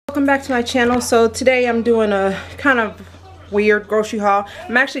welcome back to my channel. So today I'm doing a kind of weird grocery haul.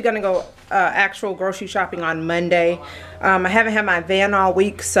 I'm actually gonna go actual grocery shopping on Monday. I haven't had my van all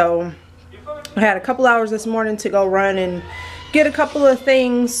week, so I had a couple hours this morning to go run and get a couple of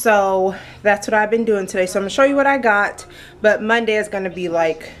things, so that's what I've been doing today. So I'm gonna show you what I got, but Monday is gonna be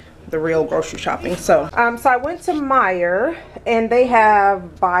like the real grocery shopping. So so I went to Meijer and they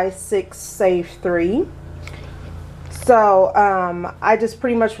have buy 6 save 3. So I just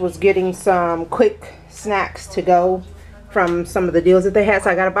pretty much was getting some quick snacks to go from some of the deals that they had.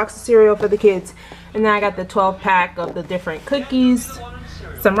 So I got a box of cereal for the kids, and then I got the 12-pack of the different cookies,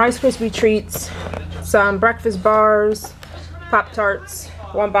 some Rice Krispie treats, some breakfast bars, Pop-Tarts,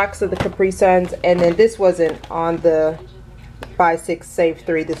 1 box of the Capri Suns, and then this wasn't on the buy 6 save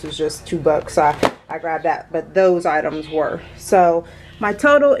 3. This was just $2, so I grabbed that, but those items were. So my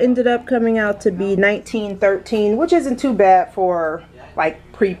total ended up coming out to be $19.13, which isn't too bad for like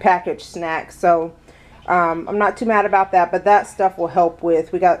pre-packaged snacks. So I'm not too mad about that, but that stuff will help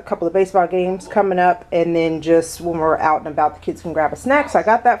with, we got a couple of baseball games coming up, and then just when we're out and about, the kids can grab a snack. So I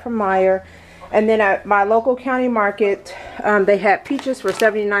got that from Meijer. And then at my local county market, they had peaches for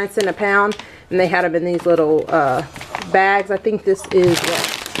 79 cents a pound, and they had them in these little bags. I think this is,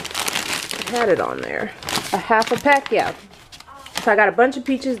 I had it on there, a half a pack, yeah. So I got a bunch of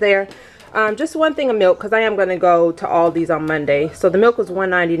peaches there. Just 1 thing of milk, because I am going to go to Aldi's on Monday. So the milk was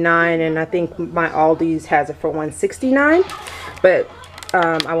 $1.99, and I think my Aldi's has it for $1.69. But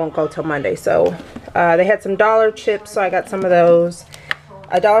I won't go till Monday. So they had some dollar chips, so I got some of those.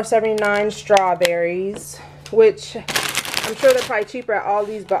 $1.79 strawberries, which I'm sure they're probably cheaper at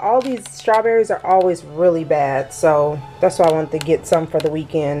Aldi's, but Aldi's strawberries are always really bad. So that's why I wanted to get some for the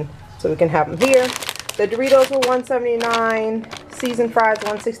weekend so we can have them here. The Doritos were $1.79, seasoned fries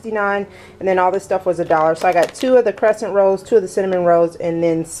 $1.69, and then all this stuff was $1. So I got 2 of the crescent rolls, 2 of the cinnamon rolls, and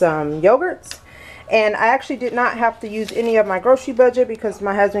then some yogurts. And I actually did not have to use any of my grocery budget because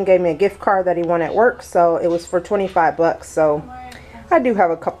my husband gave me a gift card that he won at work, so it was for $25. So I do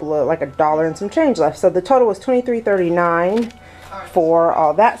have a couple of, like $1 and some change left. So the total was $23.39 for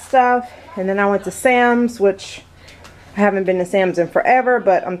all that stuff. And then I went to Sam's, which I haven't been to Sam's in forever,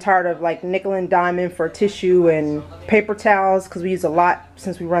 but I'm tired of like nickel and diamond for tissue and paper towels because we use a lot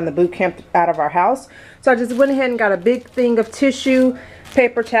since we run the boot camp out of our house. So I just went ahead and got a big thing of tissue,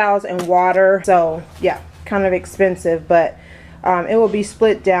 paper towels, and water. So yeah, kind of expensive, but it will be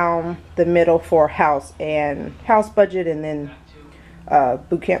split down the middle for house budget, and then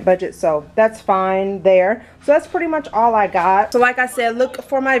boot camp budget, so that's fine there. So that's pretty much all I got. So like I said, look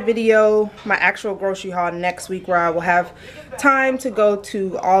for my video, my actual grocery haul next week, where I will have time to go to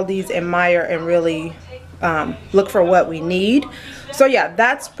Aldi's and Meijer and really look for what we need. So yeah,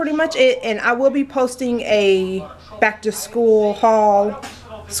 that's pretty much it, and I will be posting a back to school haul,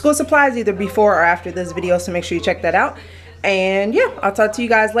 school supplies, either before or after this video, so make sure you check that out. And yeah, I'll talk to you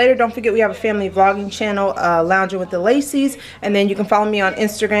guys later. Don't forget, we have a family vlogging channel, Lounging with the Lacys, and then you can follow me on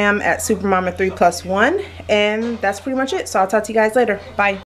Instagram at supermama3+1, and that's pretty much it. So I'll talk to you guys later. Bye.